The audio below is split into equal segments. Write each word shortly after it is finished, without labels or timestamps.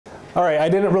All right, I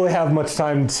didn't really have much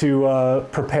time to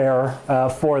prepare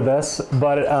for this,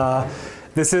 but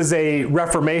this is a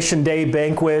Reformation Day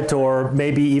banquet, or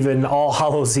maybe even All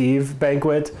Hallows Eve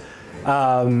banquet.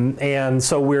 And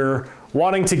so we're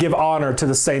wanting to give honor to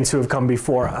the saints who have come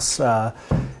before us.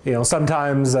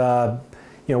 Sometimes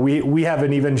we have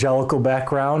an evangelical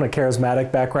background, a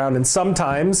charismatic background, and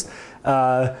sometimes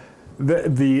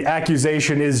the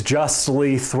accusation is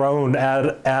justly thrown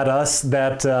at us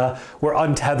that we're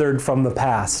untethered from the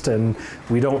past and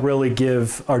we don't really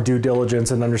give our due diligence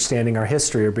in understanding our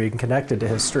history or being connected to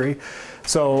history.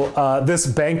 So this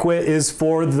banquet is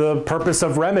for the purpose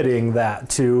of remedying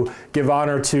that, to give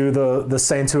honor to the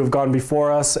saints who have gone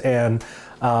before us, and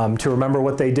to remember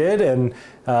what they did, and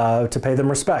to pay them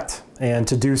respect, and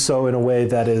to do so in a way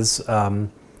that is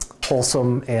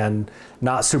wholesome and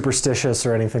not superstitious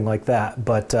or anything like that.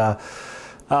 But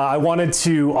I wanted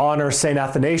to honor St.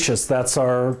 Athanasius. That's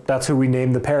who we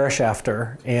named the parish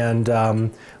after.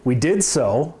 And we did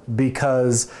so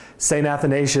because St.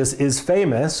 Athanasius is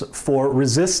famous for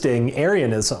resisting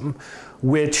Arianism,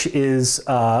 which is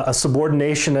a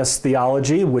subordinationist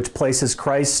theology which places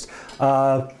Christ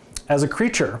as a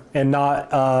creature and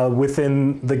not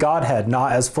within the Godhead,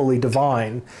 not as fully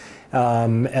divine.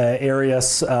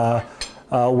 Arius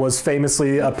was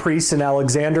famously a priest in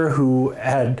Alexander who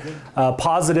had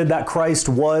posited that Christ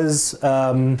was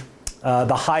the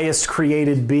highest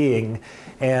created being.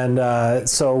 And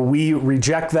so we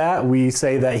reject that. We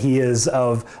say that he is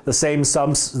of the same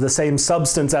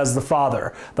substance as the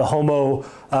Father. The homo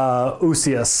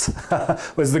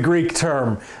ousios was the Greek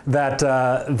term that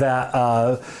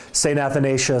St.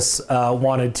 Athanasius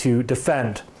wanted to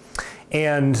defend.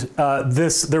 And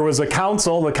there was a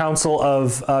council, the Council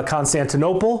of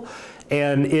Constantinople,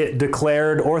 and it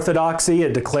declared orthodoxy,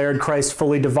 it declared Christ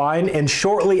fully divine, and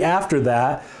shortly after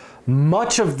that,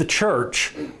 much of the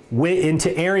church went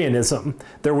into Arianism.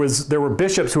 There were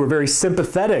bishops who were very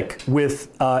sympathetic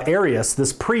with Arius,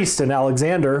 this priest in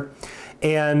Alexander,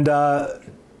 and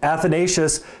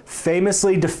Athanasius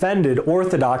famously defended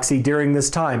orthodoxy during this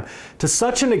time, to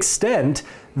such an extent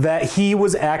that he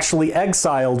was actually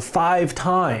exiled 5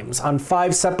 times on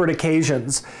 5 separate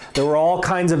occasions. There were all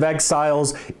kinds of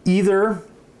exiles, either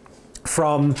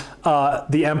from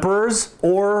the emperors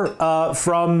or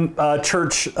from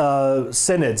church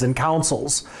synods and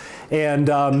councils. And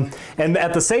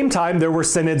at the same time, there were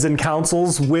synods and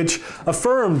councils which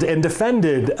affirmed and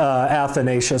defended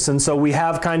Athanasius. And so we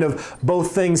have kind of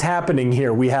both things happening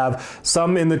here. We have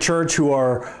some in the church who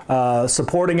are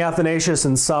supporting Athanasius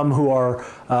and some who are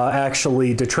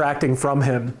actually detracting from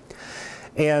him.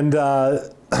 And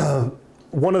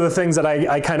one of the things that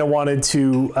I kind of wanted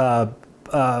to,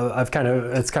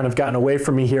 it's kind of gotten away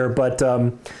from me here, but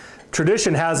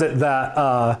tradition has it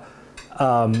that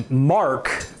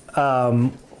Mark,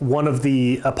 one of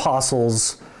the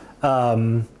apostles,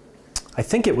 I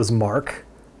think it was Mark,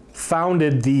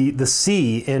 founded the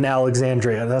see in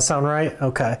Alexandria. Does that sound right?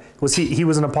 Okay. Was he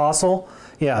was an apostle?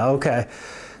 Yeah, okay.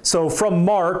 So from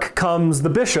Mark comes the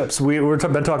bishops. We've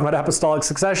been talking about apostolic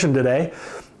succession today.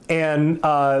 And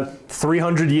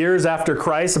 300 years after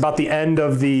Christ, about the end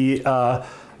of the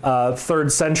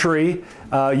 3rd century,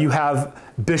 you have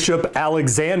Bishop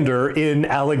Alexander in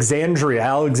Alexandria.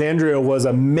 Alexandria was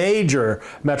a major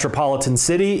metropolitan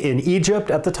city in Egypt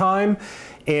at the time.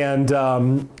 And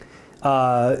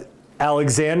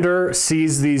Alexander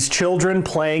sees these children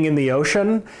playing in the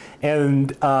ocean, and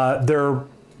they're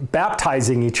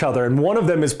baptizing each other. And one of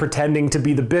them is pretending to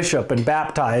be the bishop and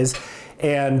baptize.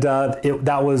 And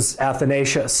that was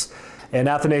Athanasius. And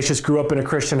Athanasius grew up in a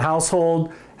Christian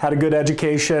household, had a good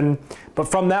education. But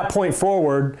from that point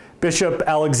forward, Bishop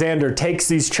Alexander takes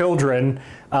these children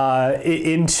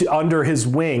under his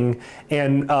wing.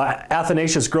 And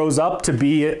Athanasius grows up to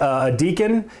be a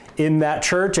deacon in that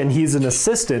church, and he's an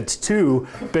assistant to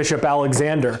Bishop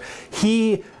Alexander.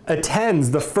 He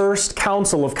attends the first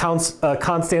council of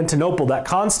Constantinople that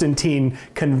Constantine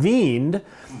convened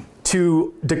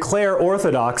to declare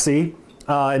orthodoxy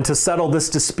and to settle this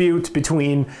dispute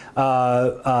between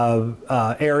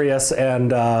Arius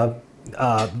and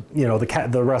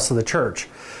the rest of the church.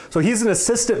 So he's an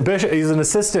assistant bishop. He's an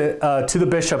assistant to the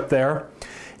bishop there.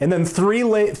 And then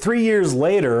 3 years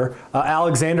later,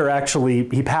 Alexander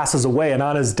he passes away, and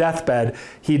on his deathbed,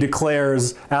 he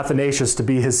declares Athanasius to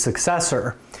be his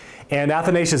successor. And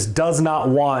Athanasius does not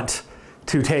want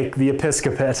to take the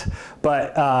episcopate,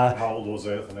 but how old was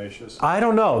Athanasius? I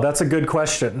don't know. That's a good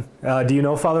question. Do you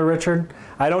know, Father Richard?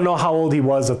 I don't know how old he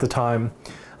was at the time.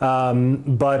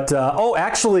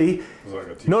 Actually,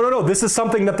 no. This is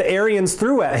something that the Arians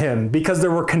threw at him, because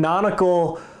there were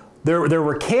canonical there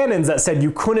were canons that said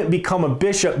you couldn't become a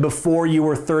bishop before you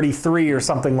were 33 or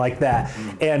something like that.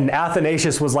 And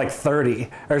Athanasius was like 30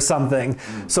 or something.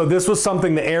 So this was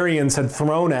something the Arians had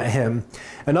thrown at him.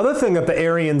 Another thing that the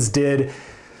Arians did,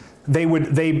 they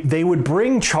would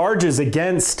bring charges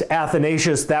against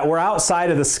Athanasius that were outside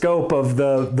of the scope of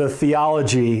the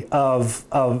theology of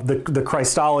the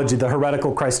Christology, the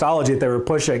heretical Christology that they were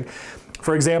pushing.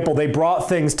 For example, they brought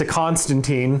things to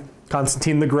Constantine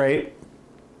the Great,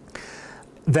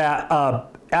 that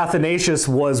Athanasius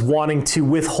was wanting to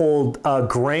withhold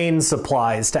grain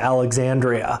supplies to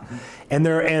Alexandria. And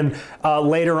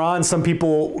later on, some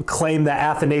people claim that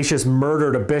Athanasius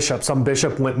murdered a bishop. Some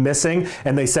bishop went missing,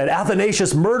 and they said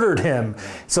Athanasius murdered him.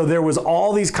 So there was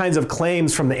all these kinds of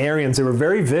claims from the Arians. They were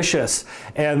very vicious,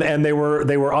 and they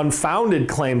were unfounded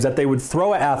claims that they would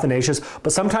throw at Athanasius,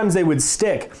 but sometimes they would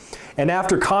stick. And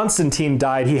after Constantine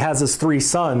died, he has his 3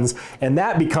 sons, and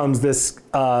that becomes this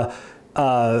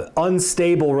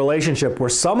unstable relationship where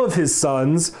some of his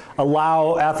sons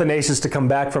allow Athanasius to come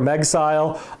back from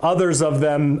exile. Others of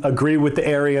them agree with the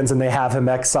Arians and they have him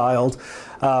exiled.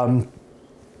 And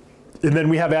then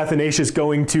we have Athanasius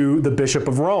going to the Bishop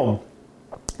of Rome,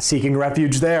 seeking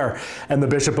refuge there, and the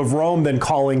Bishop of Rome then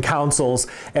calling councils,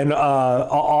 and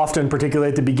often, particularly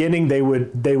at the beginning, they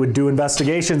would do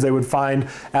investigations. They would find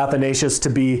Athanasius to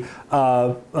be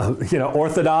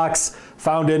orthodox,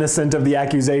 found innocent of the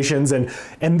accusations,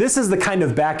 and this is the kind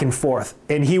of back and forth.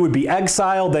 And he would be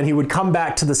exiled, then he would come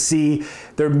back to the see.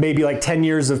 There may be like 10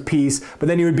 years of peace, but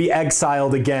then he would be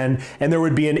exiled again, and there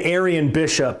would be an Arian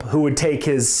bishop who would take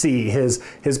his see, his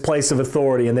place of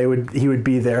authority, and he would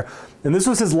be there. And this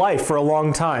was his life for a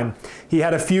long time. He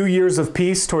had a few years of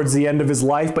peace towards the end of his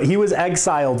life, but he was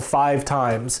exiled 5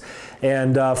 times,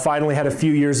 and finally had a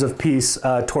few years of peace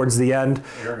towards the end.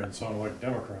 Arians sound like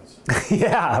Democrats.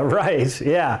 Yeah, right.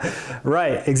 Yeah,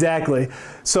 right. Exactly.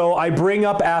 So I bring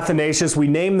up Athanasius. We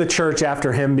name the church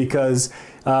after him because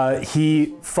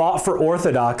he fought for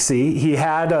orthodoxy. He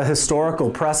had a historical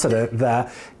precedent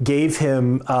that gave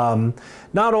him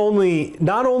not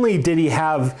only did he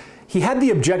had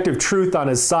the objective truth on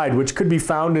his side, which could be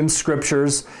found in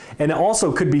scriptures, and it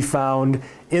also could be found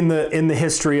in the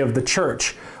history of the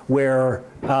church, where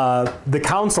the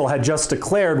council had just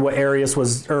declared what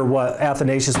what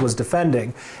Athanasius was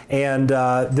defending, and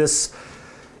this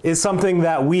is something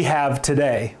that we have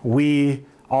today. We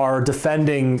are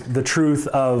defending the truth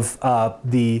of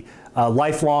the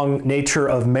lifelong nature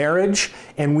of marriage,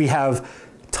 and we have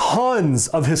tons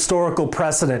of historical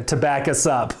precedent to back us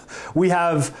up. We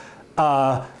have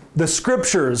the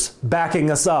scriptures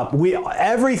backing us up.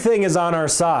 Everything is on our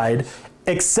side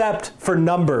except for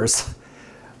Numbers.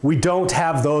 We don't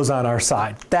have those on our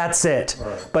side. That's it.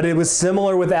 Right. But it was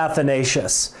similar with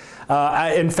Athanasius.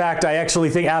 In fact, I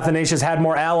actually think Athanasius had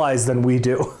more allies than we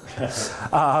do.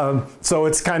 So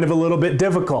it's kind of a little bit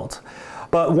difficult.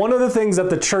 But one of the things that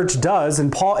the church does,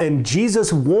 and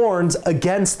Jesus warns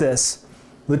against this.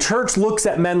 The church looks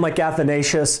at men like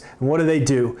Athanasius, and what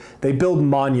do? They build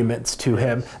monuments to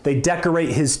him. They decorate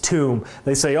his tomb.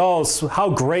 They say, oh,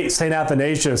 how great St.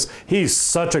 Athanasius. He's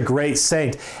such a great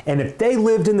saint. And if they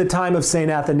lived in the time of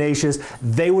St. Athanasius,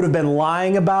 they would have been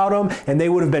lying about him, and they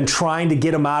would have been trying to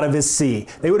get him out of his see.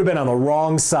 They would have been on the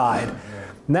wrong side.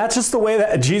 And that's just the way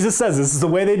that Jesus says, this is the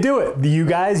way they do it. You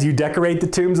guys, you decorate the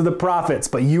tombs of the prophets,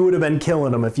 but you would have been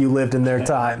killing them if you lived in their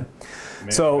time.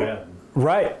 So.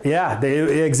 Right. Yeah,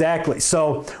 exactly.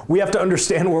 So we have to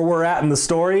understand where we're at in the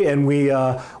story, and we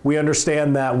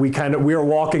understand that we are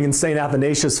walking in St.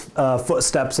 Athanasius'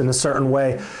 footsteps in a certain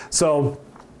way. So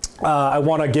I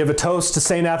want to give a toast to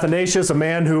St. Athanasius, a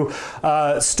man who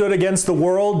stood against the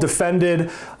world,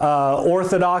 defended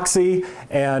orthodoxy,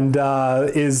 and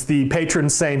is the patron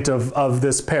saint of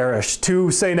this parish.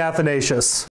 To St. Athanasius.